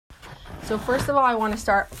So first of all, I want to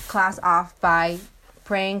start class off by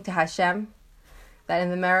praying to Hashem that in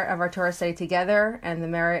the merit of our Torah study together and the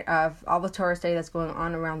merit of all the Torah study that's going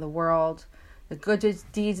on around the world, the good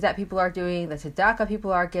deeds that people are doing, the tzedakah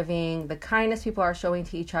people are giving, the kindness people are showing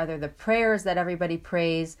to each other, the prayers that everybody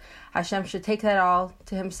prays, Hashem should take that all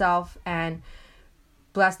to himself and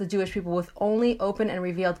bless the Jewish people with only open and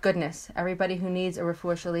revealed goodness. Everybody who needs a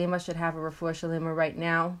refuah shalima should have a refuah shalima right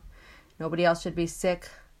now. Nobody else should be sick.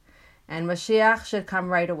 And Mashiach should come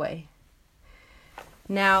right away.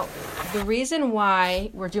 Now, the reason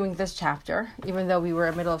why we're doing this chapter, even though we were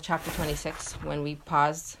in the middle of chapter 26 when we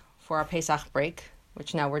paused for our Pesach break,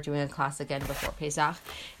 which now we're doing a class again before Pesach,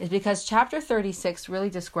 is because chapter 36 really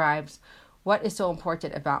describes what is so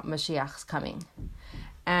important about Mashiach's coming.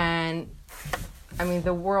 And I mean,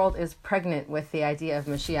 the world is pregnant with the idea of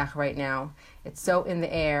Mashiach right now. It's so in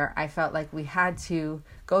the air. I felt like we had to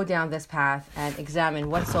go down this path and examine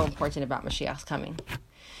what's so important about Mashiach's coming.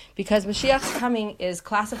 Because Mashiach's coming is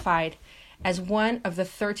classified as one of the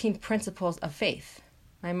 13 principles of faith.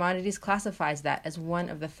 Maimonides classifies that as one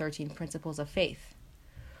of the 13 principles of faith.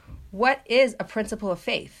 What is a principle of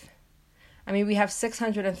faith? I mean, we have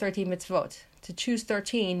 613 mitzvot. To choose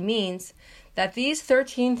 13 means that these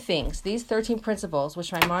 13 things, these 13 principles,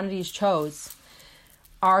 which Maimonides chose,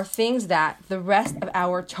 are things that the rest of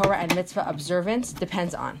our Torah and mitzvah observance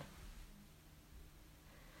depends on.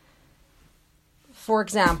 For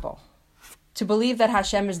example, to believe that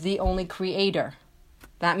Hashem is the only creator.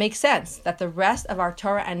 That makes sense, that the rest of our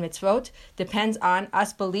Torah and mitzvot depends on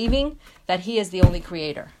us believing that he is the only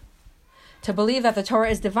creator. To believe that the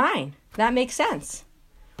Torah is divine. That makes sense.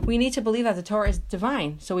 We need to believe that the Torah is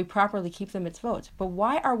divine so we properly keep the mitzvot. But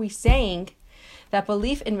why are we saying that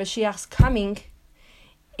belief in Mashiach's coming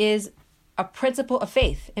is a principle of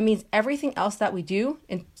faith? It means everything else that we do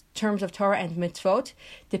in terms of Torah and mitzvot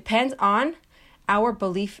depends on our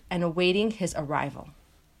belief and awaiting his arrival.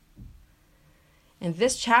 In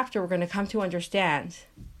this chapter, we're going to come to understand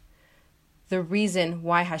the reason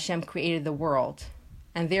why Hashem created the world,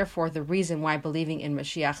 and therefore the reason why believing in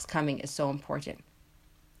Mashiach's coming is so important.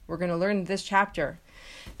 We're going to learn in this chapter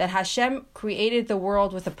that Hashem created the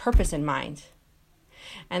world with a purpose in mind.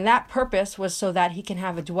 And that purpose was so that he can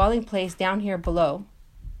have a dwelling place down here below.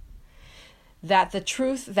 That the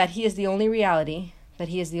truth that he is the only reality, that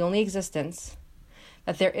he is the only existence,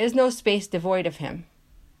 that there is no space devoid of him.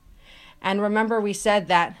 And remember we said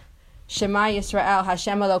that Shema Yisrael,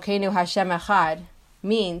 Hashem Elokeinu, Hashem Echad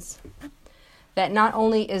means that not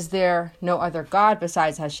only is there no other God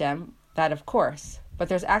besides Hashem, that of course, but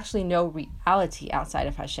there's actually no reality outside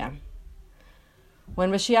of Hashem.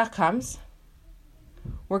 When Mashiach comes,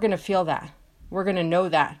 we're going to feel that. We're going to know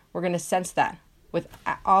that. We're going to sense that with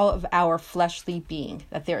all of our fleshly being,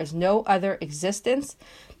 that there is no other existence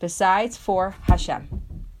besides for Hashem.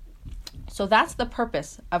 So that's the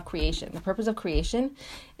purpose of creation. The purpose of creation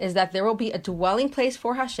is that there will be a dwelling place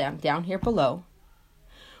for Hashem down here below,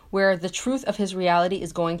 where the truth of his reality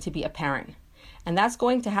is going to be apparent. And that's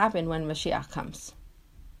going to happen when Mashiach comes.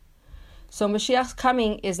 So Mashiach's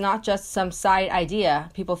coming is not just some side idea.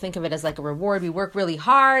 People think of it as like a reward. We work really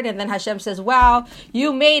hard and then Hashem says, wow,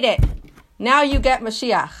 you made it. Now you get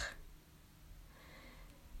Mashiach.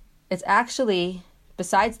 It's actually,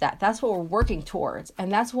 besides that, that's what we're working towards. And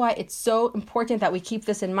that's why it's so important that we keep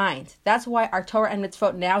this in mind. That's why our Torah and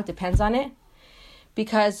mitzvot now depends on it.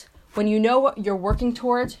 Because when you know what you're working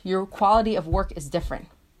towards, your quality of work is different.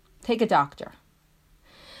 Take a doctor.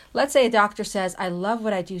 Let's say a doctor says, I love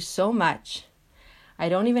what I do so much, I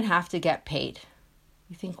don't even have to get paid.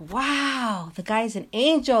 You think, wow, the guy's an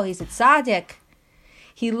angel, he's a tzaddik.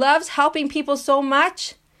 He loves helping people so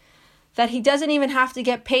much that he doesn't even have to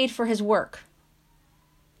get paid for his work.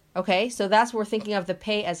 Okay, so that's what we're thinking of the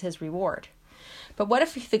pay as his reward. But what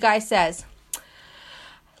if the guy says,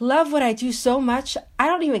 love what I do so much, I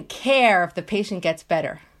don't even care if the patient gets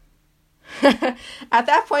better. At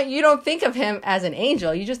that point, you don't think of him as an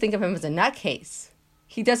angel. You just think of him as a nutcase.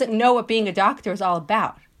 He doesn't know what being a doctor is all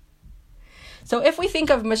about. So if we think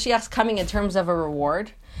of Mashiach's coming in terms of a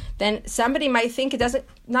reward, then somebody might think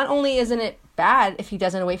not only isn't it bad if he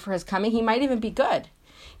doesn't wait for his coming, he might even be good.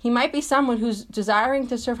 He might be someone who's desiring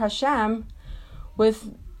to serve Hashem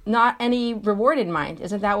with not any reward in mind.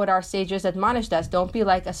 Isn't that what our sages admonished us? Don't be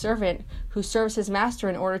like a servant who serves his master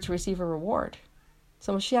in order to receive a reward.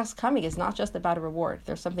 So Mashiach's coming is not just about a reward.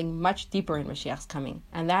 There's something much deeper in Mashiach's coming,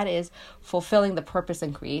 and that is fulfilling the purpose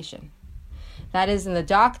in creation. That is in the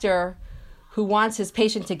doctor who wants his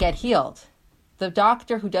patient to get healed. The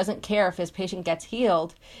doctor who doesn't care if his patient gets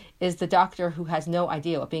healed is the doctor who has no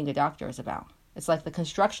idea what being a doctor is about. It's like the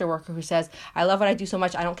construction worker who says, I love what I do so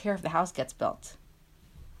much, I don't care if the house gets built.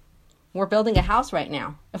 We're building a house right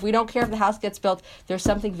now. If we don't care if the house gets built, there's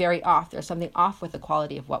something very off. There's something off with the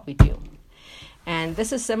quality of what we do. And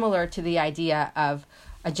this is similar to the idea of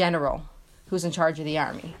a general who's in charge of the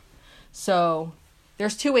army. So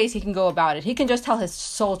there's two ways he can go about it. He can just tell his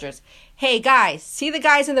soldiers, hey guys, see the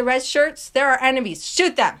guys in the red shirts? They're our enemies.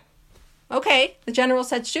 Shoot them. Okay, the general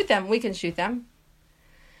said shoot them. We can shoot them.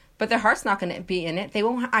 But their heart's not going to be in it. They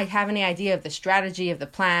won't have any idea of the strategy, of the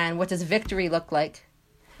plan. What does victory look like?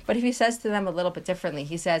 But if he says to them a little bit differently,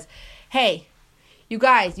 he says, hey, you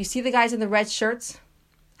guys, you see the guys in the red shirts?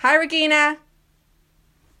 Hi, Regina.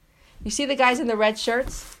 You see the guys in the red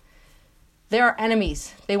shirts? They're our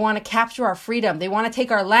enemies. They want to capture our freedom. They want to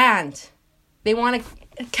take our land. They want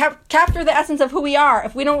to capture the essence of who we are.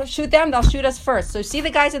 If we don't shoot them, they'll shoot us first. So see the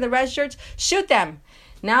guys in the red shirts? Shoot them.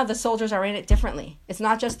 Now the soldiers are in it differently. It's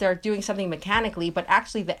not just they're doing something mechanically, but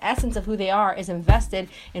actually the essence of who they are is invested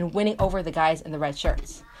in winning over the guys in the red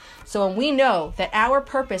shirts. So when we know that our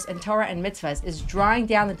purpose in Torah and mitzvahs is drawing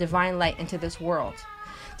down the divine light into this world,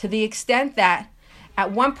 to the extent that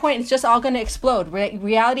at one point it's just all going to explode.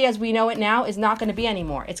 Reality as we know it now is not going to be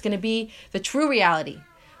anymore. It's going to be the true reality.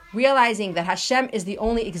 Realizing that Hashem is the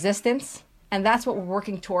only existence, and that's what we're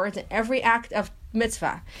working towards in every act of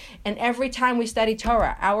mitzvah. And every time we study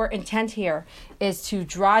Torah, our intent here is to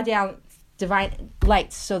draw down divine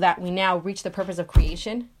lights so that we now reach the purpose of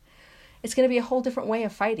creation. It's going to be a whole different way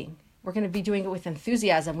of fighting. We're going to be doing it with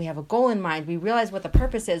enthusiasm. We have a goal in mind. We realize what the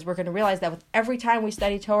purpose is. We're going to realize that with every time we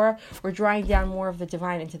study Torah, we're drawing down more of the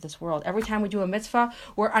divine into this world. Every time we do a mitzvah,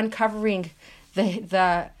 we're uncovering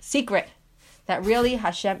the secret that really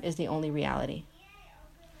Hashem is the only reality.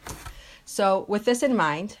 So with this in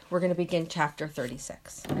mind, we're going to begin chapter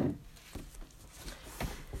 36.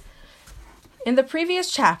 In the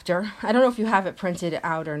previous chapter, I don't know if you have it printed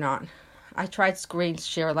out or not. I tried screen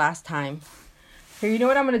share last time. Here, you know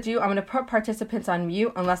what I'm going to do? I'm going to put participants on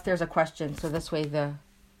mute unless there's a question, so this way the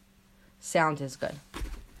sound is good.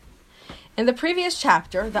 In the previous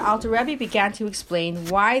chapter, the Alter Rebbe began to explain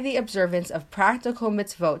why the observance of practical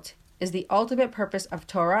mitzvot is the ultimate purpose of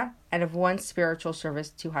Torah and of one's spiritual service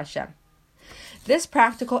to Hashem. This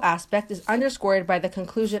practical aspect is underscored by the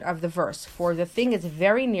conclusion of the verse, for the thing is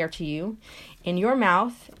very near to you, in your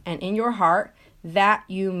mouth and in your heart, that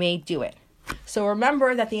you may do it. So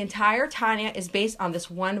remember that the entire Tanya is based on this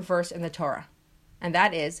one verse in the Torah. And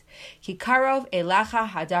that is, Ki karov elacha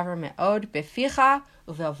hadavar me'od beficha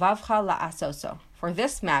uvelvavcha la'asoso. For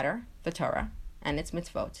this matter, the Torah and its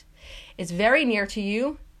mitzvot, is very near to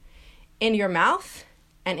you, in your mouth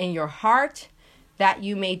and in your heart, that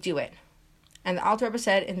you may do it. And the Alter Rebbe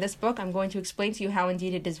said, in this book, I'm going to explain to you how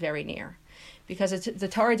indeed it is very near. Because the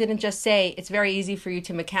Torah didn't just say, it's very easy for you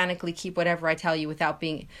to mechanically keep whatever I tell you without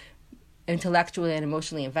being intellectually and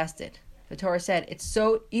emotionally invested. The Torah said, it's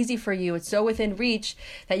so easy for you, it's so within reach,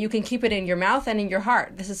 that you can keep it in your mouth and in your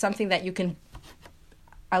heart. This is something that you can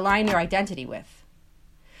align your identity with.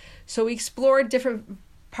 So we explored different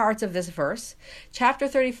parts of this verse. Chapter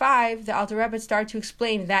 35, the Alter Rebbe started to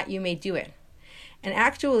explain that you may do it. And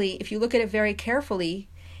actually, if you look at it very carefully,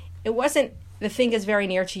 it wasn't the thing is very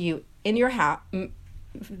near to you in your house.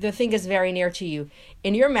 The thing is very near to you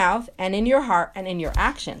in your mouth and in your heart and in your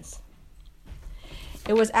actions.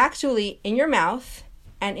 It was actually in your mouth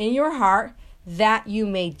and in your heart that you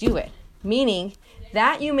may do it. Meaning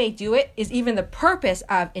that you may do it is even the purpose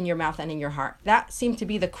of in your mouth and in your heart. That seemed to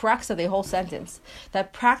be the crux of the whole sentence.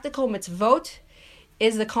 That practical mitzvot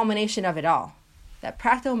is the culmination of it all. That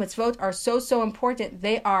practical mitzvot are so important.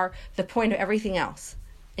 They are the point of everything else.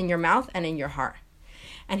 In your mouth and in your heart.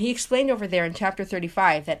 And he explained over there in chapter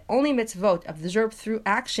 35 that only mitzvot observed through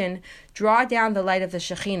action draw down the light of the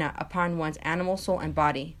Shekhinah upon one's animal soul and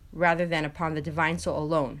body, rather than upon the divine soul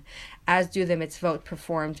alone, as do the mitzvot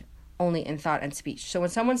performed only in thought and speech. So when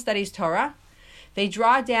someone studies Torah, they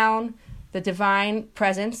draw down the divine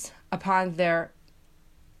presence upon their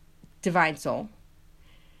divine soul,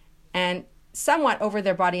 and somewhat over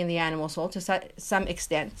their body and the animal soul to some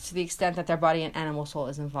extent, to the extent that their body and animal soul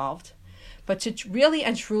is involved. But to really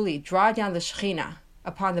and truly draw down the Shekhinah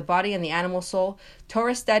upon the body and the animal soul,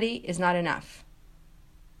 Torah study is not enough.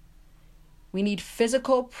 We need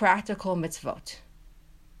physical, practical mitzvot.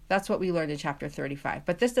 That's what we learned in chapter 35.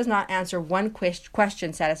 But this does not answer one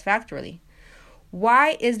question satisfactorily.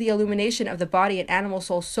 Why is the illumination of the body and animal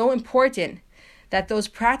soul so important that those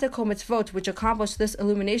practical mitzvot which accomplish this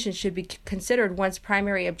illumination should be considered one's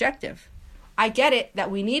primary objective? I get it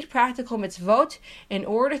that we need practical mitzvot in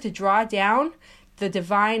order to draw down the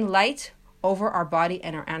divine light over our body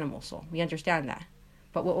and our animal soul. We understand that.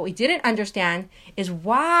 But what we didn't understand is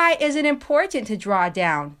why is it important to draw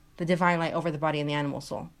down the divine light over the body and the animal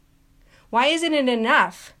soul? Why isn't it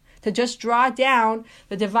enough to just draw down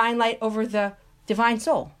the divine light over the divine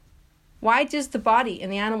soul? Why does the body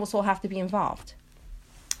and the animal soul have to be involved?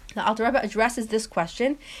 The Alter Rebbe addresses this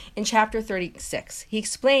question in chapter 36. He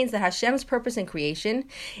explains that Hashem's purpose in creation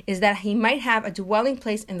is that he might have a dwelling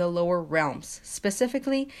place in the lower realms,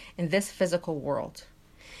 specifically in this physical world.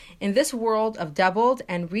 In this world of doubled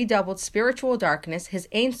and redoubled spiritual darkness, his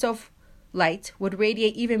Ein Sof light would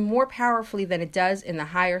radiate even more powerfully than it does in the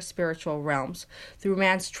higher spiritual realms, through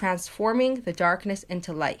man's transforming the darkness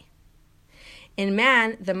into light. In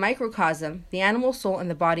man, the microcosm, the animal soul, and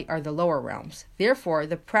the body are the lower realms. Therefore,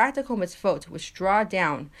 the practical mitzvot which draw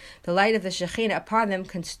down the light of the Shekhinah upon them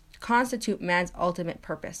constitute man's ultimate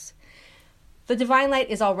purpose. The divine light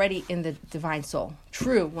is already in the divine soul.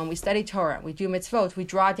 True, when we study Torah, we do mitzvot, we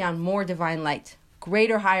draw down more divine light,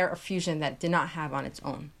 greater, higher effusion that it did not have on its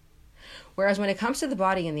own. Whereas when it comes to the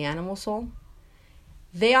body and the animal soul,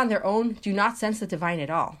 they on their own do not sense the divine at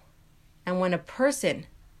all. And when a person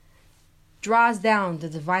draws down the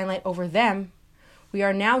divine light over them, we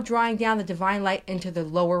are now drawing down the divine light into the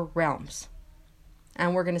lower realms.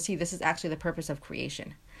 And we're going to see this is actually the purpose of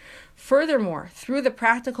creation. Furthermore, through the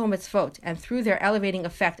practical mitzvot and through their elevating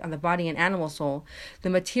effect on the body and animal soul, the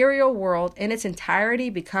material world in its entirety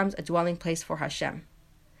becomes a dwelling place for Hashem.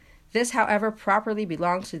 This, however, properly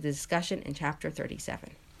belongs to the discussion in chapter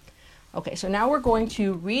 37. Okay, so now we're going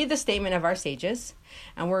to read the statement of our sages,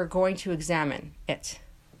 and we're going to examine it.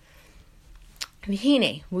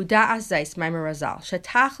 V'hine muda'as zais Maimer Razal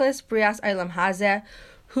shetachlis brias eilam hazeh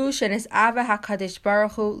hu shenis'ava hakadosh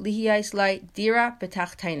baruch hu lihiyais lai dira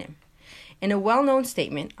b'tachtainim. In a well-known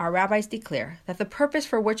statement, our rabbis declare that the purpose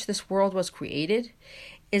for which this world was created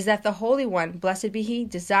is that the Holy One, blessed be He,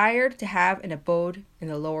 desired to have an abode in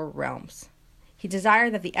the lower realms. He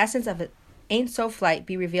desired that the essence of Ein Sof light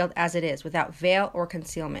be revealed as it is, without veil or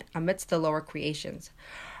concealment, amidst the lower creations.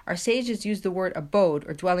 Our sages use the word abode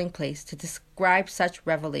or dwelling place to describe such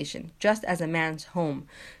revelation. Just as a man's home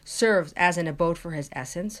serves as an abode for his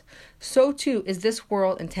essence, so too is this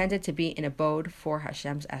world intended to be an abode for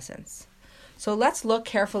Hashem's essence. So let's look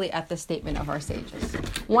carefully at the statement of our sages.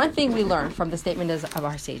 One thing we learn from the statement of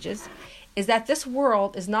our sages is that this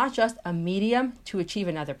world is not just a medium to achieve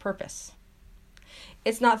another purpose.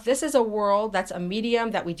 It's not this is a world that's a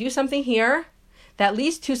medium that we do something here that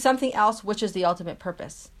leads to something else, which is the ultimate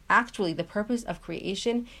purpose. Actually, the purpose of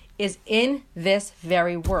creation is in this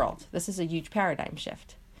very world. This is a huge paradigm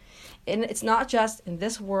shift. And it's not just in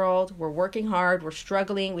this world, we're working hard, we're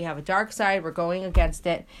struggling, we have a dark side, we're going against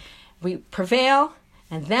it. We prevail,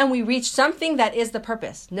 and then we reach something that is the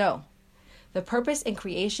purpose. No. The purpose in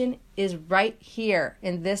creation is right here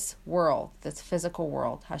in this world, this physical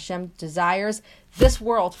world. Hashem desires this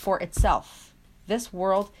world for itself. This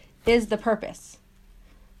world is the purpose.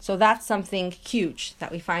 So that's something huge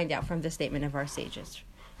that we find out from the statement of our sages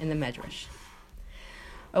in the Medrash.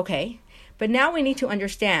 Okay, but now we need to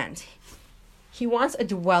understand. He wants a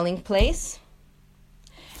dwelling place,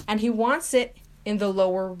 and he wants it in the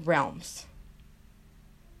lower realms.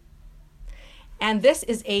 And this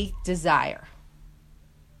is a desire.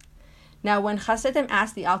 Now, when Chassidim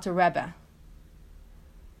asked the Alter Rebbe,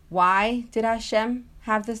 why did Hashem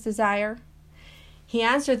have this desire? He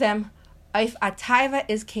answered them, if ataiva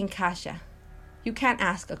is king kasha. You can't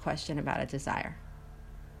ask a question about a desire.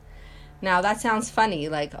 Now, that sounds funny,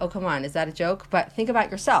 like, oh, come on, is that a joke? But think about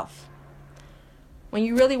yourself. When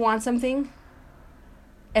you really want something,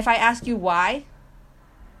 if I ask you why,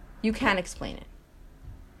 you can't explain it.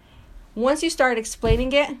 Once you start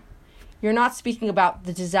explaining it, you're not speaking about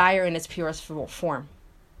the desire in its purest form.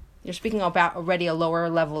 You're speaking about already a lower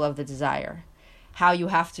level of the desire, how you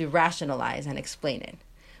have to rationalize and explain it.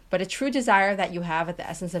 But a true desire that you have at the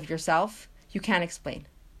essence of yourself, you can't explain.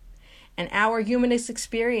 And our humanist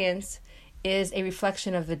experience is a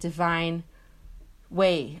reflection of the divine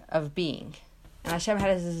way of being. And Hashem had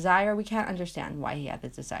a desire, we can't understand why he had the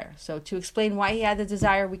desire. So to explain why he had the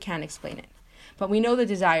desire, we can't explain it. But we know the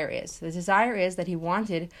desire is. The desire is that he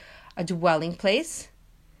wanted a dwelling place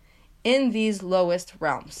in these lowest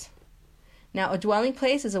realms. Now, a dwelling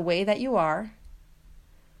place is a way that you are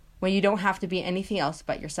when you don't have to be anything else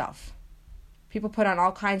but yourself. People put on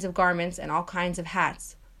all kinds of garments and all kinds of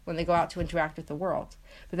hats when they go out to interact with the world.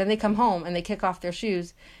 But then they come home and they kick off their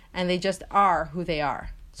shoes and they just are who they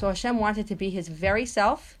are. So Hashem wanted to be his very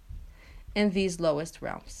self in these lowest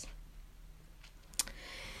realms.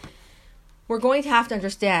 We're going to have to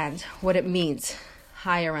understand what it means,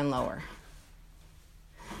 higher and lower.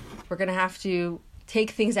 We're going to have to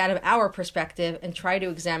take things out of our perspective and try to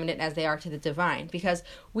examine it as they are to the divine, because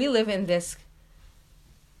we live in this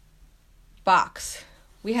box.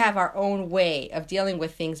 We have our own way of dealing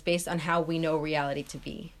with things based on how we know reality to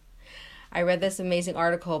be. I read this amazing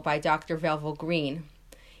article by Dr. Velvel Green.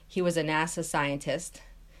 He was a NASA scientist,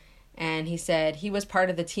 and he said he was part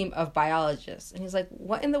of the team of biologists. And he's like,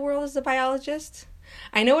 what in the world is a biologist?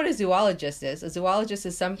 I know what a zoologist is. A zoologist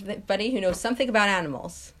is somebody who knows something about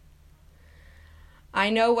animals. I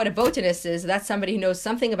know what a botanist is. That's somebody who knows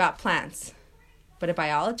something about plants. But a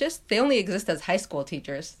biologist, they only exist as high school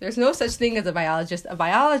teachers. There's no such thing as a biologist. A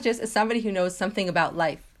biologist is somebody who knows something about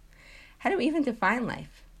life. How do we even define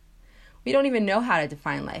life? We don't even know how to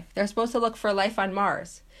define life. They're supposed to look for life on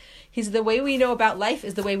Mars. The way we know about life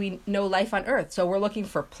is the way we know life on Earth. So we're looking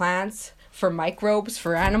for plants, for microbes,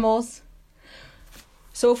 for animals.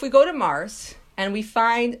 So if we go to Mars and we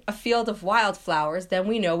find a field of wildflowers, then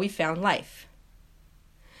we know we found life.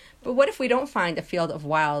 But what if we don't find a field of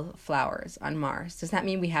wildflowers on Mars? Does that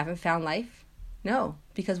mean we haven't found life? No,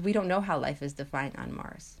 because we don't know how life is defined on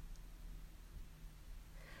Mars.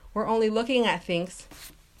 We're only looking at things.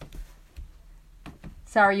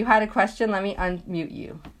 Sorry, you had a question? Let me unmute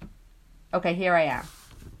you. Okay, here I am.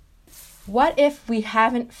 What if we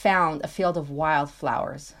haven't found a field of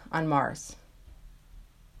wildflowers on Mars?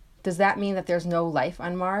 Does that mean that there's no life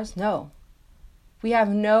on Mars? No. We have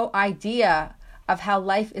no idea of how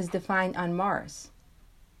life is defined on Mars.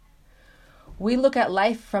 We look at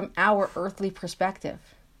life from our earthly perspective.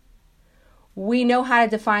 We know how to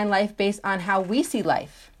define life based on how we see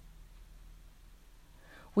life.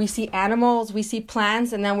 We see animals, we see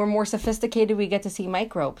plants, and then we're more sophisticated, we get to see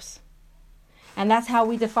microbes. And that's how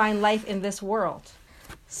we define life in this world.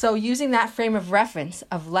 So using that frame of reference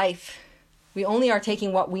of life, we only are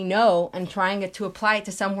taking what we know and trying to apply it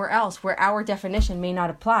to somewhere else where our definition may not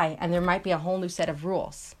apply, and there might be a whole new set of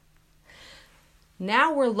rules.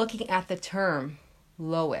 Now we're looking at the term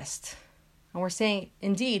lowest. And we're saying,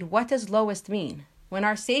 indeed, what does lowest mean? When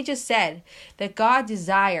our sages said that God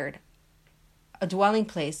desired a dwelling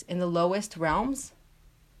place in the lowest realms,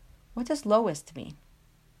 what does lowest mean?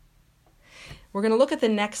 We're going to look at the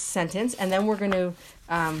next sentence, and then we're going to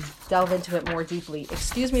delve into it more deeply.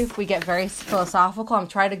 Excuse me if we get very philosophical. I'm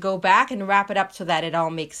trying to go back and wrap it up so that it all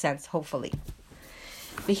makes sense, hopefully.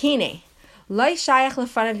 V'hine, lo shayach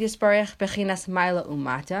lefanav yisbarich bechinas maila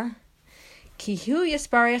umata, ki hu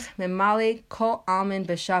yisbarich memale kol almin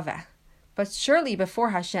b'shaveh. But surely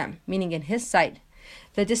before Hashem, meaning in His sight,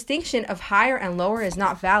 the distinction of higher and lower is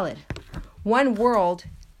not valid. One world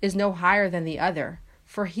is no higher than the other,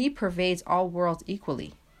 for He pervades all worlds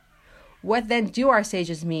equally. What then do our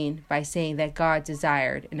sages mean by saying that God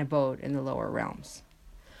desired an abode in the lower realms?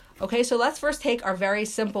 Okay, so let's first take our very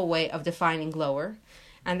simple way of defining lower,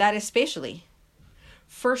 and that is spatially.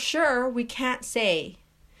 For sure, we can't say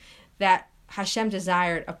that Hashem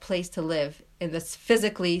desired a place to live in the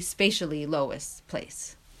physically, spatially lowest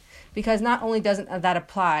place. Because not only doesn't that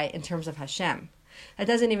apply in terms of Hashem, that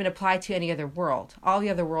doesn't even apply to any other world. All the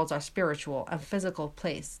other worlds are spiritual, and physical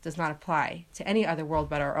place does not apply to any other world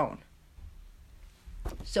but our own.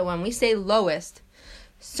 So when we say lowest,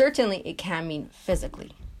 certainly it can mean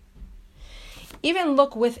physically. Even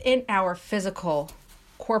look within our physical,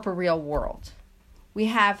 corporeal world. We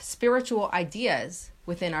have spiritual ideas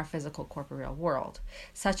within our physical, corporeal world,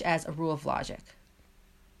 such as a rule of logic.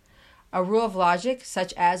 A rule of logic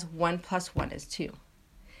such as 1 + 1 is 2.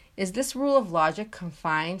 Is this rule of logic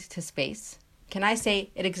confined to space? Can I say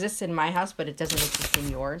it exists in my house, but it doesn't exist in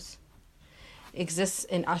yours? It exists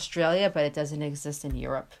in Australia, but it doesn't exist in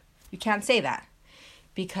Europe. You can't say that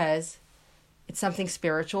because it's something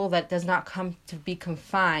spiritual that does not come to be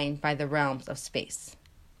confined by the realms of space.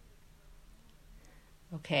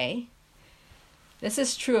 Okay? This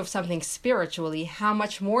is true of something spiritually. How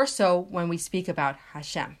much more so when we speak about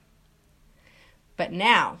Hashem? But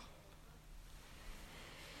now,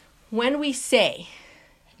 when we say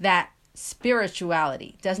that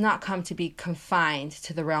spirituality does not come to be confined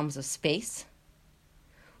to the realms of space,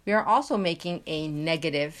 we are also making a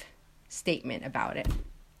negative statement about it.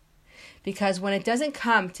 Because when it doesn't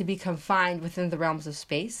come to be confined within the realms of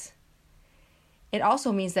space, it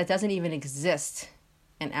also means that it doesn't even exist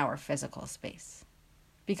in our physical space.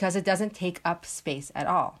 Because it doesn't take up space at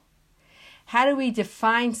all. How do we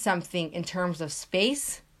define something in terms of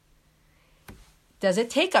space? Does it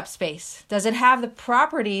take up space? Does it have the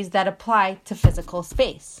properties that apply to physical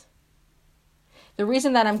space? The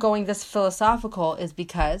reason that I'm going this philosophical is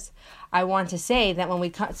because I want to say that when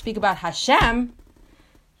we speak about Hashem,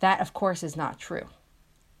 that of course is not true.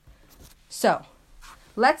 So,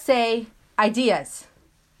 let's say ideas.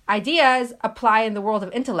 Ideas apply in the world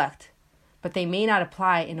of intellect, but they may not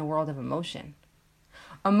apply in a world of emotion.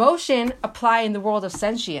 Emotion apply in the world of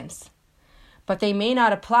sentience, but they may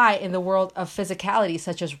not apply in the world of physicality,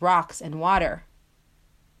 such as rocks and water.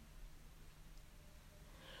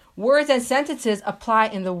 Words and sentences apply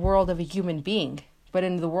in the world of a human being, but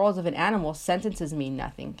in the world of an animal, sentences mean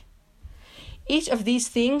nothing. Each of these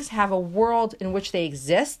things have a world in which they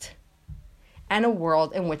exist and a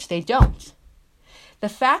world in which they don't. The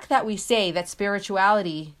fact that we say that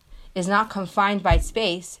spirituality is not confined by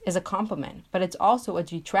space is a compliment, but it's also a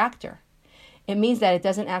detractor. It means that it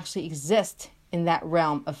doesn't actually exist in that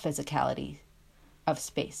realm of physicality, of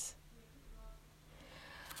space.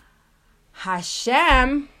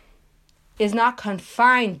 Hashem is not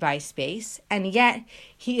confined by space, and yet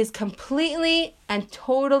he is completely and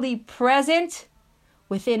totally present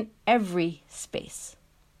within every space.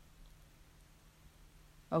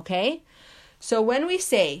 Okay? So when we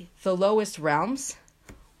say the lowest realms,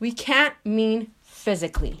 we can't mean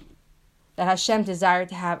physically that Hashem desired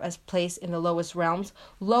to have a place in the lowest realms.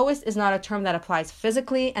 Lowest is not a term that applies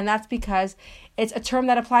physically, and that's because it's a term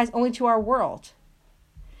that applies only to our world.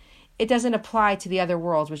 It doesn't apply to the other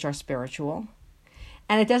worlds, which are spiritual.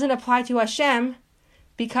 And it doesn't apply to Hashem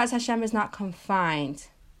because Hashem is not confined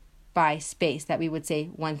by space, that we would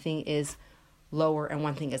say one thing is lower and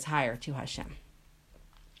one thing is higher to Hashem.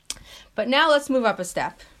 But now let's move up a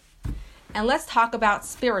step and let's talk about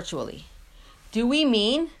spiritually. Do we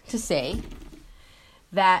mean to say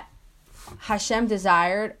that Hashem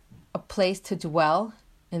desired a place to dwell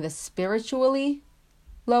in the spiritually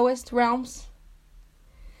lowest realms?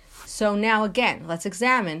 So now again, let's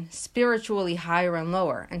examine spiritually higher and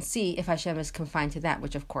lower and see if Hashem is confined to that,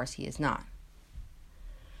 which of course he is not.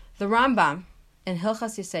 The Rambam in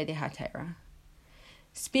Hilchas Yesodei HaTorah,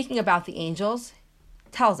 speaking about the angels,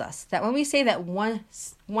 tells us that when we say that one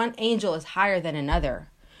angel is higher than another,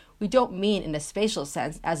 we don't mean in a spatial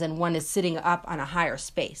sense, as in one is sitting up on a higher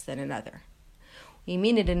space than another. We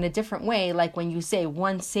mean it in a different way, like when you say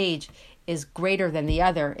one sage is greater than the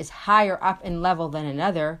other, is higher up in level than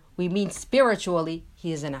another, we mean spiritually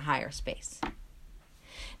he is in a higher space.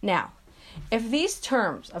 Now, if these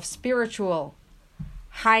terms of spiritual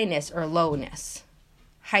highness or lowness,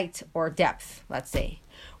 height or depth, let's say,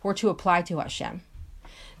 were to apply to Hashem,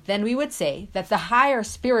 then we would say that the higher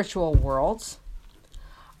spiritual worlds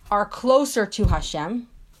are closer to Hashem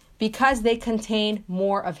because they contain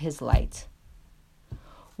more of his light,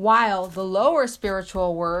 while the lower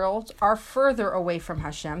spiritual worlds are further away from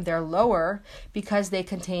Hashem. They're lower because they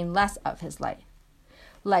contain less of his light.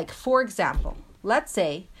 Like, for example, let's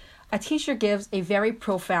say a teacher gives a very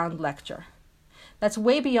profound lecture that's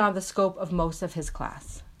way beyond the scope of most of his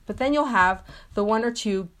class. But then you'll have the one or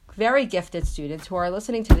two very gifted students who are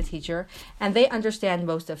listening to the teacher and they understand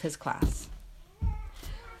most of his class.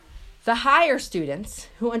 The higher students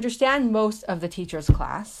who understand most of the teacher's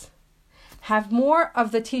class have more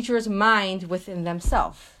of the teacher's mind within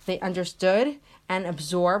themselves. They understood and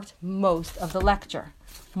absorbed most of the lecture,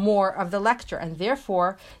 more of the lecture, and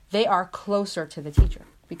therefore they are closer to the teacher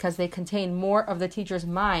because they contain more of the teacher's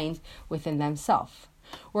mind within themselves.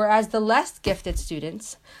 Whereas the less gifted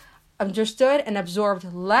students understood and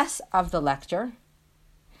absorbed less of the lecture,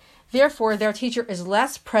 therefore their teacher is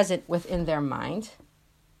less present within their mind,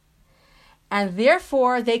 and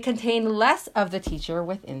therefore they contain less of the teacher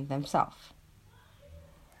within themselves.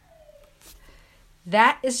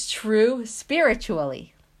 That is true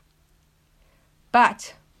spiritually.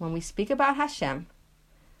 But when we speak about Hashem,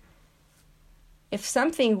 if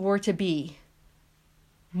something were to be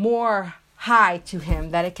more high to him,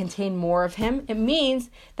 that it contained more of him, it means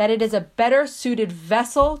that it is a better suited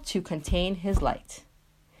vessel to contain his light.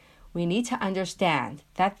 We need to understand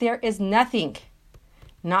that there is nothing,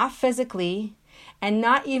 not physically, and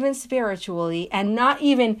not even spiritually, and not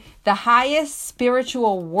even the highest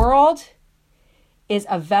spiritual world is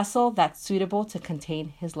a vessel that's suitable to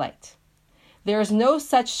contain his light. There is no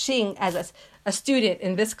such thing as a student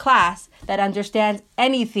in this class that understands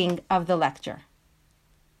anything of the lecture.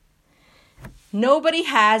 Nobody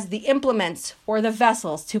has the implements or the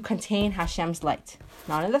vessels to contain Hashem's light,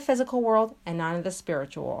 not in the physical world and not in the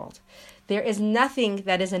spiritual world. There is nothing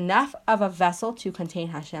that is enough of a vessel to contain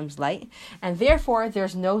Hashem's light, and therefore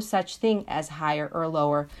there's no such thing as higher or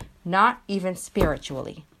lower, not even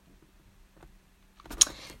spiritually.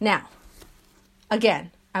 Now,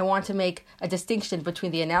 again, I want to make a distinction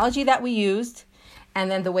between the analogy that we used and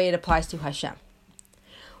then the way it applies to Hashem.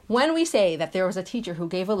 When we say that there was a teacher who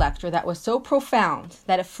gave a lecture that was so profound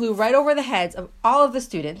that it flew right over the heads of all of the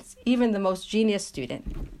students, even the most genius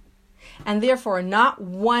student, and therefore not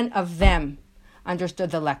one of them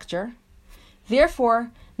understood the lecture.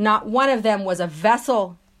 Therefore, not one of them was a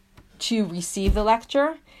vessel to receive the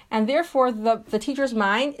lecture, and therefore the teacher's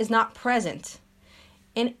mind is not present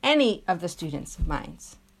in any of the students'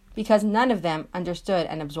 minds because none of them understood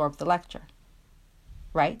and absorbed the lecture,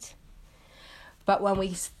 right? But when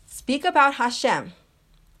we speak about Hashem,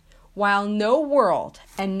 while no world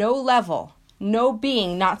and no level, no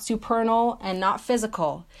being, not supernal and not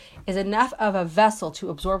physical, is enough of a vessel to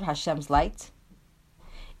absorb Hashem's light,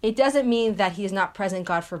 it doesn't mean that he is not present,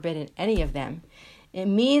 God forbid, in any of them. It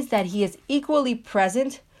means that he is equally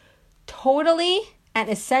present, totally and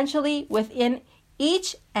essentially within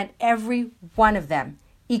each and every one of them,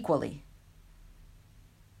 equally.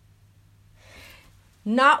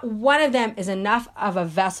 Not one of them is enough of a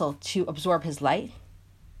vessel to absorb his light.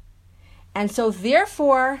 And so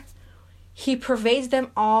therefore, he pervades them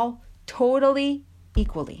all totally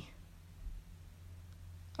equally.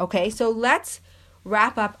 Okay, so let's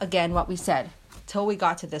wrap up again what we said till we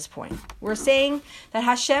got to this point. We're saying that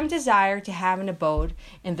Hashem desired to have an abode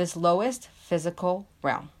in this lowest physical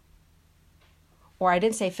realm. Or I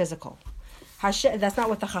didn't say physical. That's not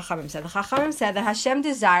what the Chachamim said. The Chachamim said that Hashem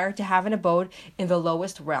desired to have an abode in the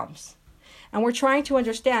lowest realms. And we're trying to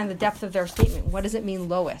understand the depth of their statement. What does it mean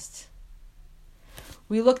lowest?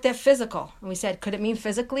 We looked at physical and we said, could it mean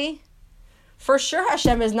physically? For sure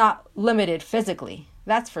Hashem is not limited physically.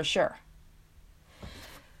 That's for sure.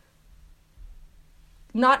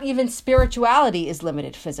 Not even spirituality is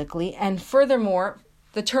limited physically. And furthermore,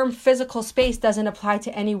 the term physical space doesn't apply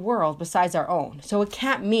to any world besides our own. So it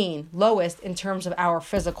can't mean lowest in terms of our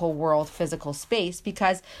physical world, physical space,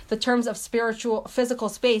 because the terms of spiritual, physical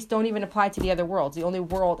space don't even apply to the other worlds. The only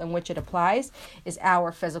world in which it applies is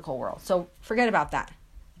our physical world. So forget about that.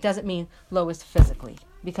 It doesn't mean lowest physically,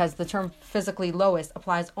 because the term physically lowest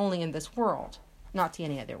applies only in this world, not to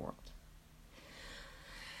any other world.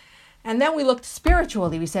 And then we looked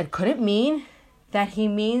spiritually. We said, could it mean that he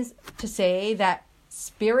means to say that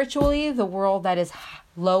spiritually, the world that is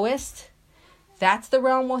lowest, that's the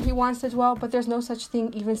realm where he wants to dwell, but there's no such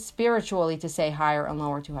thing even spiritually to say higher and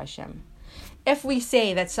lower to Hashem. If we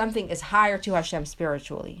say that something is higher to Hashem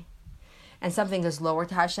spiritually and something is lower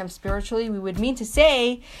to Hashem spiritually, we would mean to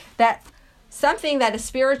say that something that is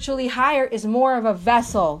spiritually higher is more of a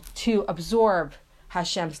vessel to absorb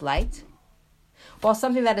Hashem's light, while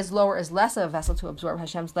something that is lower is less of a vessel to absorb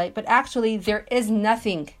Hashem's light. But actually, there is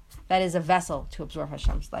nothing that is a vessel to absorb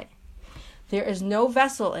Hashem's light. There is no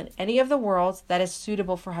vessel in any of the worlds that is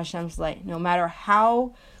suitable for Hashem's light, no matter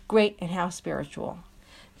how great and how spiritual.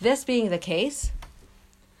 This being the case,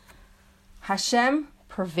 Hashem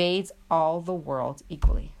pervades all the worlds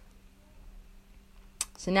equally.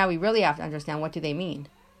 So now we really have to understand, what do they mean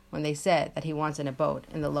when they said that he wants an abode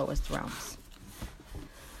in the lowest realms?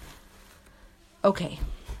 Okay,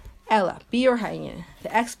 Ella, be your ha'inyan.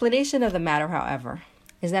 The explanation of the matter, however,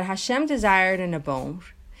 is that Hashem desired an abode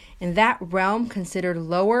in that realm considered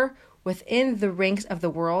lower within the ranks of the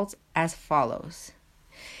worlds as follows.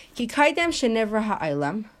 Ki kaidem shenevra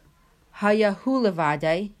ha'olam, hayahu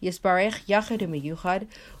levadai, yisbarech yachid u'miyuchad,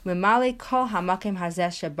 memale kol hamakim hazeh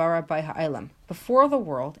shebara by ha'olam. Before the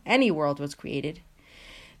world, any world was created,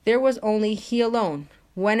 there was only he alone,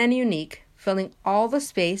 one and unique, filling all the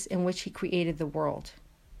space in which he created the world.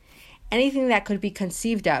 Anything that could be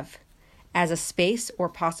conceived of as a space or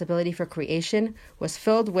possibility for creation was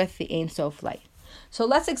filled with the Ein Sof light. So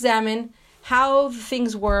let's examine how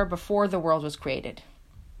things were before the world was created.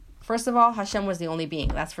 First of all, Hashem was the only being,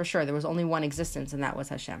 that's for sure. There was only one existence, and that was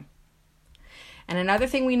Hashem. And another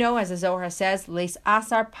thing we know, as the Zohar says, Leis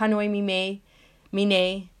asar panoi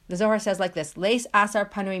mine. The Zohar says like this, Leis asar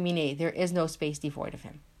panoi mine. There is no space devoid of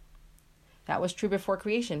him. That was true before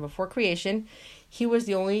creation. Before creation, he was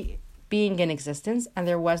the only being in existence, and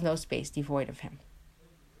there was no space devoid of him.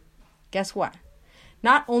 Guess what?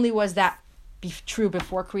 Not only was that true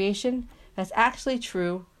before creation, that's actually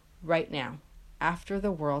true right now, after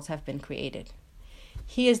the worlds have been created.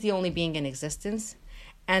 He is the only being in existence,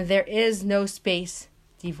 and there is no space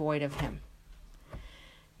devoid of him.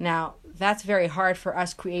 Now, that's very hard for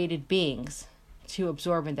us created beings to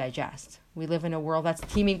absorb and digest. We live in a world that's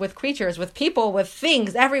teeming with creatures, with people, with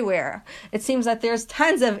things everywhere. It seems that there's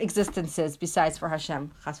tons of existences besides for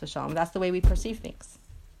Hashem, chas v'shalom. That's the way we perceive things.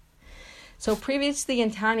 So previously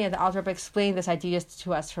in Tanya, the Alter Rebbe explained this idea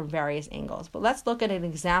to us from various angles. But let's look at an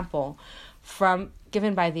example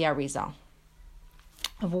given by the Arizal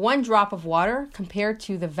of one drop of water compared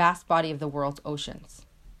to the vast body of the world's oceans.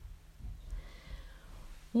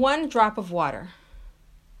 One drop of water,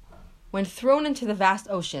 when thrown into the vast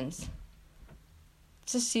oceans,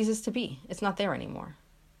 just ceases to be. It's not there anymore.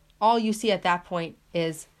 all you see at that point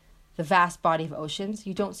is the vast body of oceans.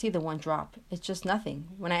 You don't see the one drop. It's just nothing.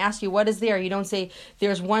 When I ask you what is there, you don't say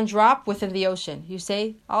there's one drop within the ocean. You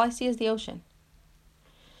say all I see is the ocean.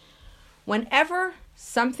 Whenever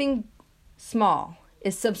something small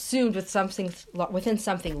is subsumed with something within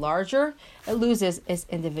something larger, it loses its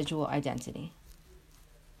individual identity.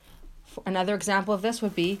 Another example of this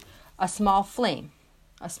would be a small flame.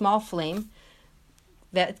 A small flame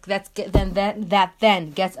that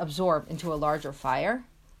then gets absorbed into a larger fire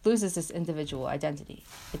loses its individual identity.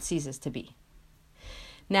 It ceases to be.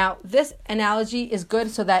 Now, this analogy is good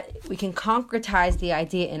so that we can concretize the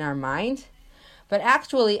idea in our mind, but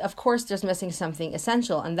actually, of course, there's missing something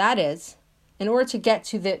essential, and that is, in order to get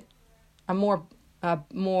to a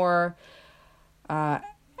more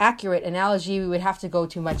accurate analogy, we would have to go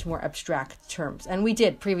to much more abstract terms. And we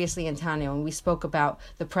did previously in Tanya when we spoke about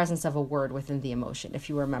the presence of a word within the emotion, if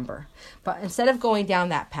you remember. But instead of going down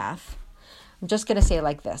that path, I'm just going to say it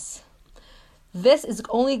like this. This is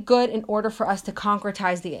only good in order for us to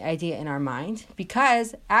concretize the idea in our mind,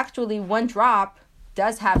 because actually one drop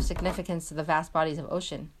does have significance to the vast bodies of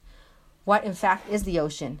ocean. What in fact is the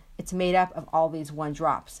ocean? It's made up of all these one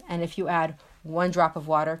drops. And if you add one drop of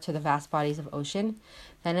water to the vast bodies of ocean,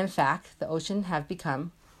 then in fact the ocean have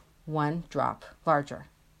become one drop larger.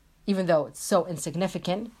 Even though it's so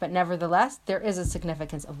insignificant, but nevertheless there is a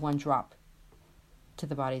significance of one drop to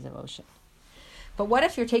the bodies of ocean. But what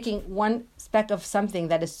if you're taking one speck of something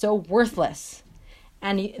that is so worthless,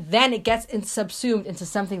 and then it gets subsumed into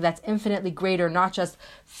something that's infinitely greater, not just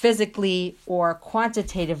physically or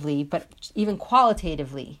quantitatively, but even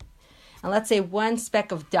qualitatively. And let's say one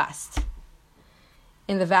speck of dust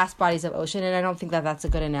in the vast bodies of ocean, and I don't think that that's a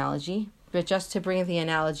good analogy, but just to bring the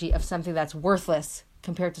analogy of something that's worthless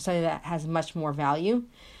compared to something that has much more value,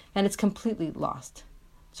 then it's completely lost.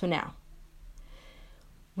 So now,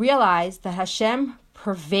 realize that Hashem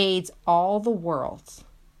pervades all the worlds.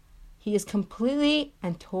 He is completely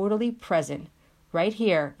and totally present right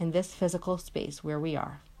here in this physical space where we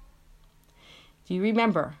are. Do you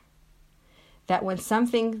remember that when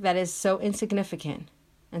something that is so insignificant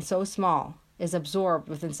and so small is absorbed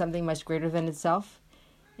within something much greater than itself,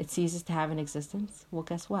 it ceases to have an existence? Well,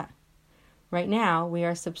 guess what? Right now, we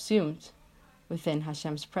are subsumed within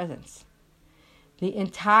Hashem's presence. The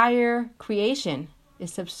entire creation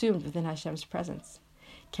is subsumed within Hashem's presence.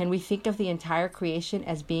 Can we think of the entire creation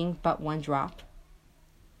as being but one drop?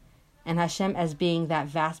 And Hashem as being that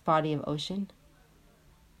vast body of ocean?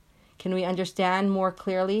 Can we understand more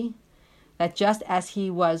clearly that just as He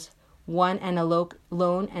was one and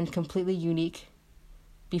alone and completely unique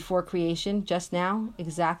before creation, just now,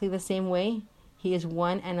 exactly the same way, He is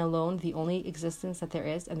one and alone, the only existence that there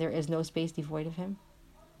is, and there is no space devoid of Him?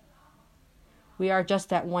 We are just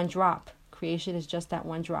that one drop. Creation is just that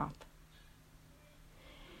one drop.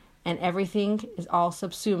 And everything is all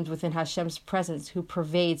subsumed within Hashem's presence, who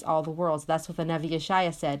pervades all the worlds. That's what the Navi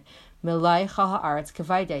Yeshaya said. Milai chal haaretz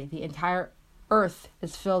kavayde. The entire earth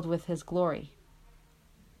is filled with His glory.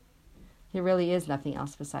 There really is nothing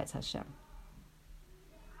else besides Hashem.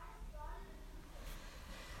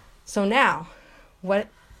 So now, what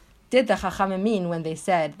did the Chachamim mean when they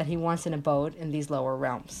said that He wants an abode in these lower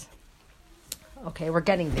realms? Okay, we're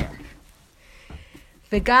getting there.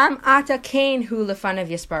 V'gam ata kain hu lefanav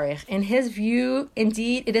yisparich. In His view,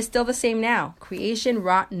 indeed, it is still the same now. Creation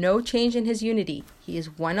wrought no change in His unity. He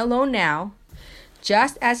is one alone now,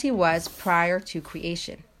 just as He was prior to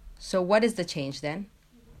creation. So what is the change then?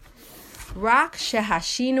 Rak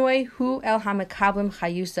shehashinoi hu el hamekablim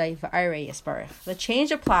chayusai v'arei yisparich. The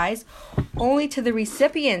change applies only to the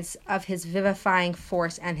recipients of His vivifying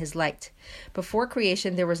force and His light. Before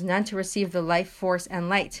creation, there was none to receive the life force and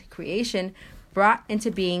light. Creation brought into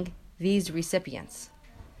being these recipients.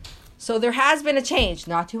 So there has been a change,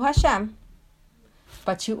 not to Hashem,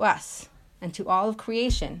 but to us and to all of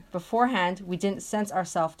creation. Beforehand, we didn't sense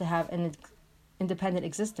ourselves to have an independent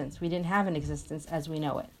existence. We didn't have an existence as we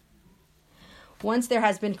know it. Once there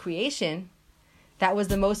has been creation, that was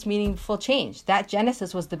the most meaningful change. That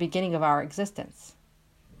Genesis was the beginning of our existence.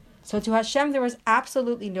 So to Hashem, there was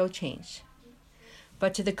absolutely no change.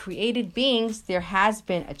 But to the created beings, there has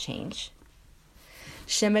been a change.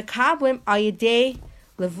 Shemekablim al yedei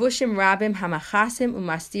levushim rabim hamachasim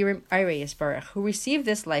umastirim irei yisbarach, who receive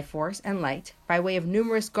this life force and light by way of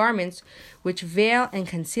numerous garments which veil and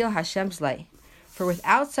conceal Hashem's light. For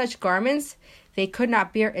without such garments, they could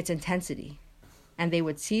not bear its intensity, and they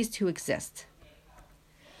would cease to exist.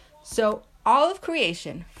 So all of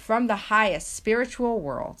creation, from the highest spiritual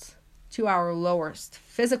world to our lowest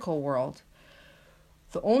physical world,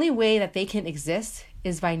 the only way that they can exist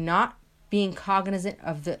is by not being cognizant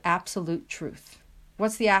of the absolute truth.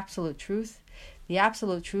 What's the absolute truth? The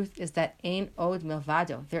absolute truth is that Ein Od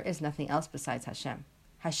Milvado. There is nothing else besides Hashem.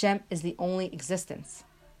 Hashem is the only existence.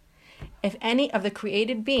 If any of the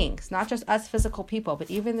created beings, not just us physical people, but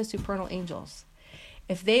even the supernal angels,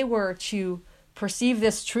 if they were to perceive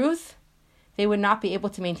this truth, they would not be able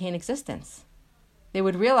to maintain existence. They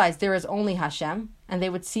would realize there is only Hashem, and they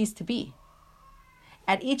would cease to be.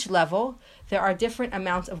 At each level, there are different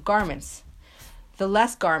amounts of garments. The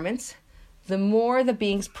less garments, the more the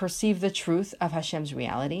beings perceive the truth of Hashem's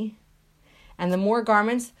reality. And the more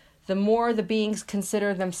garments, the more the beings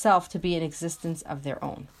consider themselves to be an existence of their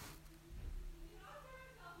own.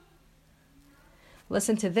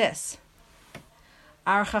 Listen to this.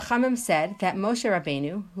 Our Chachamim said that Moshe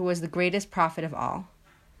Rabbeinu, who was the greatest prophet of all,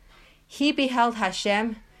 he beheld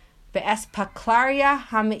Hashem be'espaklaria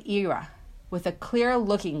ha'me'ira, with a clear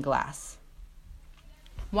looking glass,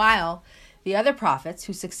 while the other prophets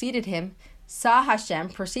who succeeded him saw Hashem,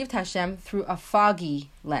 perceived Hashem through a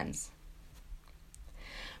foggy lens.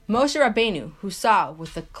 Moshe Rabbeinu, who saw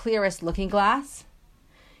with the clearest looking glass,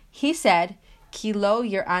 he said, Ki lo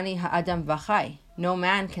yir'ani ha'adam v'chai, no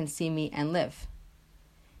man can see me and live.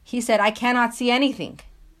 He said, I cannot see anything.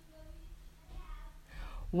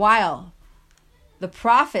 While the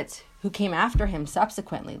prophets who came after him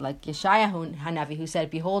subsequently, like Yeshayahu Hanavi, who said,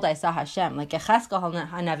 Behold, I saw Hashem, like Yecheskel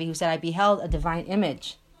Hanavi, who said, I beheld a divine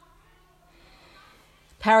image.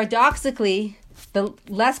 Paradoxically, the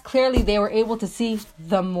less clearly they were able to see,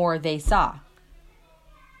 the more they saw.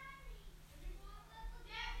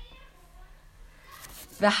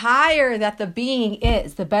 The higher that the being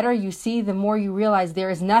is, the better you see, the more you realize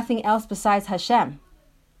there is nothing else besides Hashem.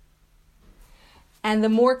 And the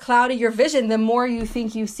more cloudy your vision, the more you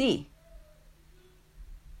think you see.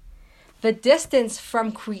 The distance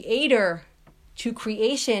from creator to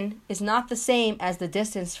creation is not the same as the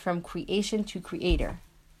distance from creation to creator.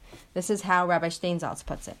 This is how Rabbi Steinsaltz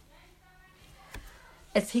puts it.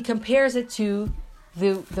 He compares it to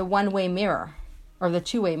the one-way mirror, or the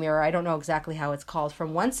two-way mirror. I don't know exactly how it's called.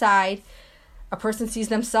 From one side, a person sees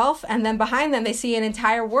themselves, and then behind them they see an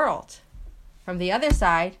entire world. From the other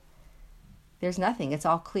side, there's nothing. It's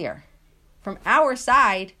all clear. From our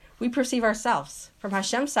side, we perceive ourselves. From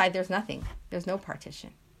Hashem's side, there's nothing. There's no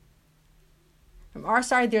partition. From our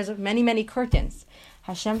side, there's many, many curtains.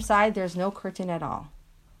 Hashem's side, there's no curtain at all.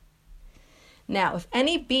 Now, if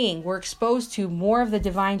any being were exposed to more of the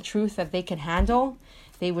divine truth that they could handle,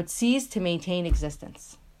 they would cease to maintain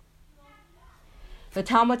existence. The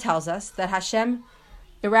Talmud tells us that Hashem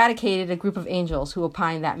eradicated a group of angels who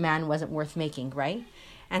opined that man wasn't worth making, right?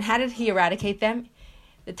 And how did he eradicate them?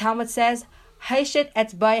 The Talmud says, Haishet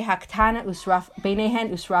etzbai haktana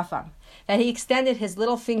beinehen usrafam, that he extended his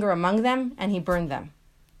little finger among them and he burned them.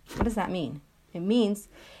 What does that mean? It means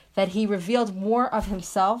that he revealed more of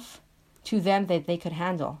himself to them that they could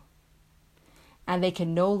handle, and they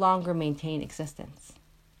can no longer maintain existence.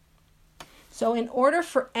 So in order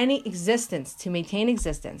for any existence to maintain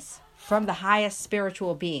existence from the highest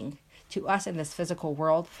spiritual being to us in this physical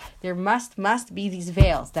world, there must be these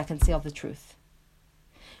veils that conceal the truth.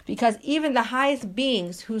 Because even the highest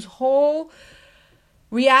beings whose whole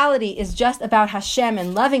reality is just about Hashem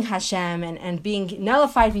and loving Hashem and being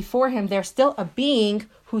nullified before Him, they're still a being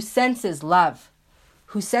who senses love,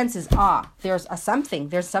 who senses awe. There's something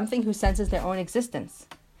who senses their own existence.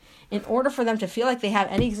 In order for them to feel like they have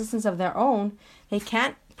any existence of their own, they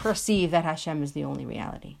can't perceive that Hashem is the only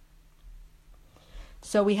reality.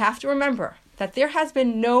 So we have to remember that there has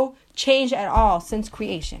been no change at all since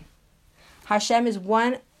creation. Hashem is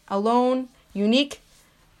one, alone, unique,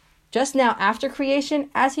 just now after creation,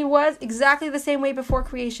 as He was exactly the same way before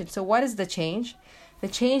creation. So what is the change? The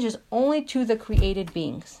change is only to the created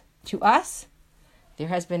beings. To us, there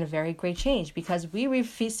has been a very great change because we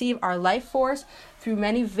receive our life force through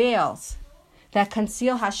many veils that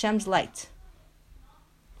conceal Hashem's light.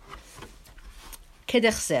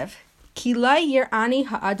 Kedechsev, Ki la yir'ani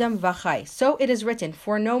ha'adam v'chai. So it is written,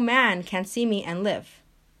 for no man can see me and live.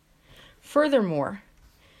 Furthermore,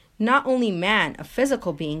 not only man, a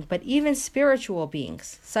physical being, but even spiritual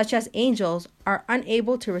beings, such as angels, are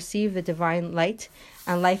unable to receive the divine light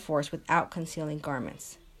and life force without concealing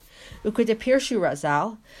garments. Ukedepirshu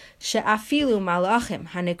Razal, she'afilu malachim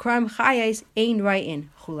hanekram chayes ein ra'in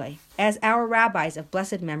chulei. As our rabbis of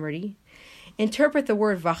blessed memory interpret the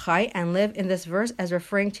word vachai and live in this verse as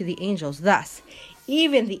referring to the angels. Thus,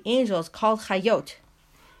 even the angels called chayot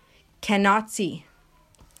cannot see.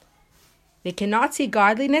 They cannot see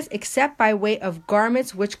godliness except by way of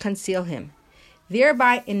garments which conceal Him,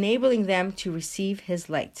 thereby enabling them to receive His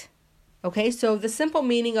light. Okay, so the simple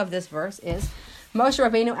meaning of this verse is Moshe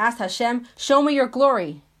Rabbeinu asked Hashem, show me your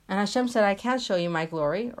glory. And Hashem said, I can't show you my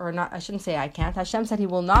glory. Or not, I shouldn't say I can't. Hashem said he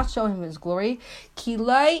will not show him his glory. Ki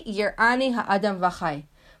lo yirani ha'adam v'chai.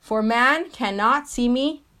 For man cannot see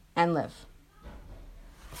me and live.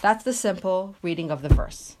 That's the simple reading of the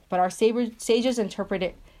verse. But our sages interpret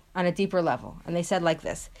it on a deeper level. And they said like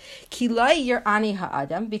this. Ki lo yirani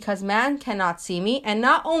ha'adam, because man cannot see me. And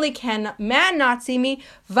not only can man not see me,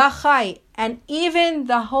 v'chai, and even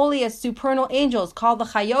the holiest supernal angels called the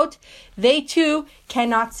Chayot, they too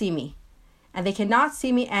cannot see me. And they cannot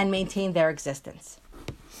see me and maintain their existence.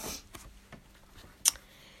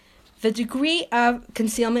 The degree of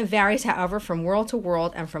concealment varies, however, from world to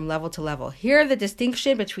world and from level to level. Here, the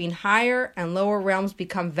distinction between higher and lower realms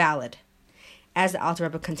become valid as the Alter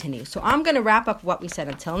Rebbe continues. So I'm going to wrap up what we said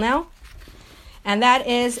until now. And that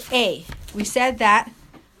is, A, we said that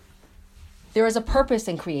there is a purpose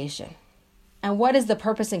in creation. And what is the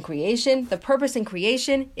purpose in creation? The purpose in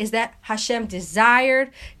creation is that Hashem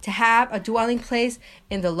desired to have a dwelling place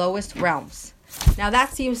in the lowest realms. Now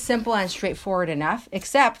that seems simple and straightforward enough,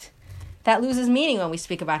 except that loses meaning when we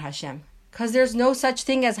speak about Hashem. Because there's no such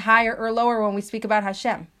thing as higher or lower when we speak about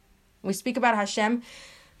Hashem. When we speak about Hashem,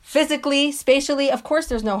 physically, spatially, of course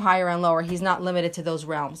there's no higher and lower. He's not limited to those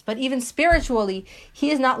realms. But even spiritually,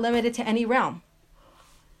 he is not limited to any realm.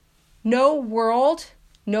 No world,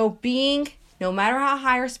 no being, no matter how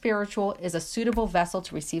high or spiritual, is a suitable vessel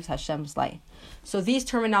to receive Hashem's light. So these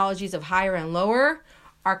terminologies of higher and lower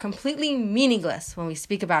are completely meaningless when we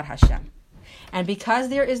speak about Hashem. And because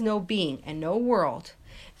there is no being and no world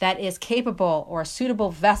that is capable or a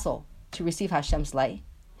suitable vessel to receive Hashem's light,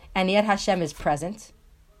 and yet Hashem is present,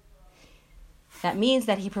 that means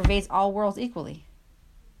that he pervades all worlds equally.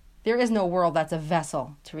 There is no world that's a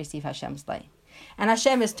vessel to receive Hashem's light. And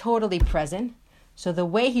Hashem is totally present. So the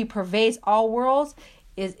way he pervades all worlds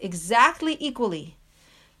is exactly equally.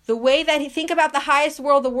 The way that think about the highest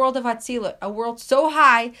world, the world of Hatzilut, a world so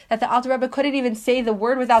high that the Alter Rebbe couldn't even say the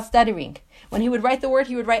word without stuttering. When he would write the word,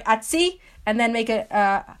 he would write Atzi and then make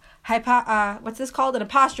what's this called? An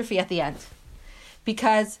apostrophe at the end.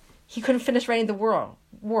 Because he couldn't finish writing the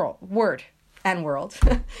word.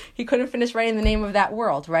 He couldn't finish writing the name of that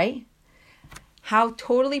world, right? How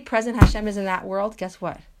totally present Hashem is in that world, guess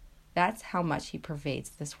what? That's how much he pervades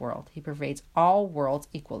this world. He pervades all worlds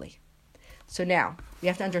equally. So now, we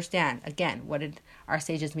have to understand, again, what did our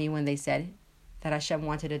sages mean when they said that Hashem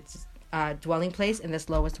wanted a dwelling place in this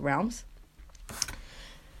lowest realms?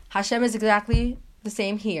 Hashem is exactly the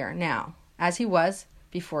same here, now, as he was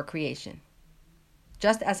before creation.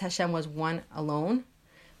 Just as Hashem was one alone,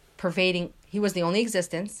 he was the only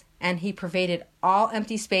existence, and he pervaded all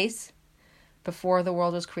empty space before the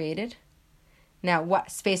world was created. Now,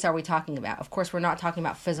 what space are we talking about? Of course, we're not talking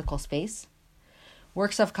about physical space.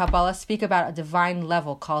 Works of Kabbalah speak about a divine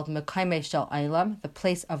level called Mekayme Shel Olam, the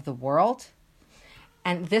place of the world.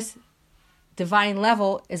 And this divine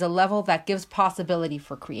level is a level that gives possibility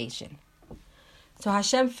for creation. So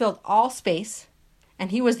Hashem filled all space,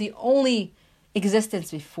 and he was the only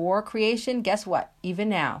existence before creation. Guess what? Even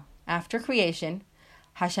now, after creation,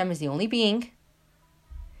 Hashem is the only being,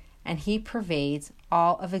 and he pervades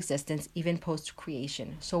all of existence, even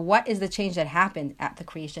post-creation. So what is the change that happened at the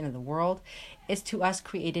creation of the world? It's to us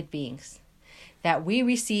created beings. That we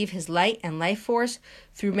receive his light and life force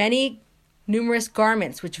through many numerous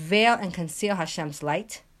garments which veil and conceal Hashem's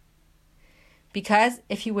light. Because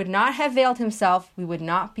if he would not have veiled himself, we would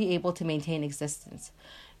not be able to maintain existence.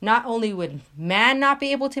 Not only would man not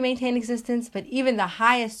be able to maintain existence, but even the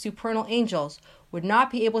highest supernal angels would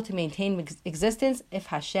not be able to maintain existence if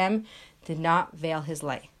Hashem did not veil his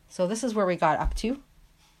light. So this is where we got up to.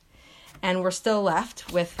 And we're still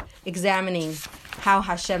left with examining how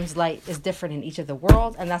Hashem's light is different in each of the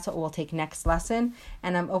worlds. And that's what we'll take next lesson.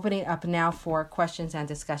 And I'm opening up now for questions and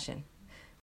discussion.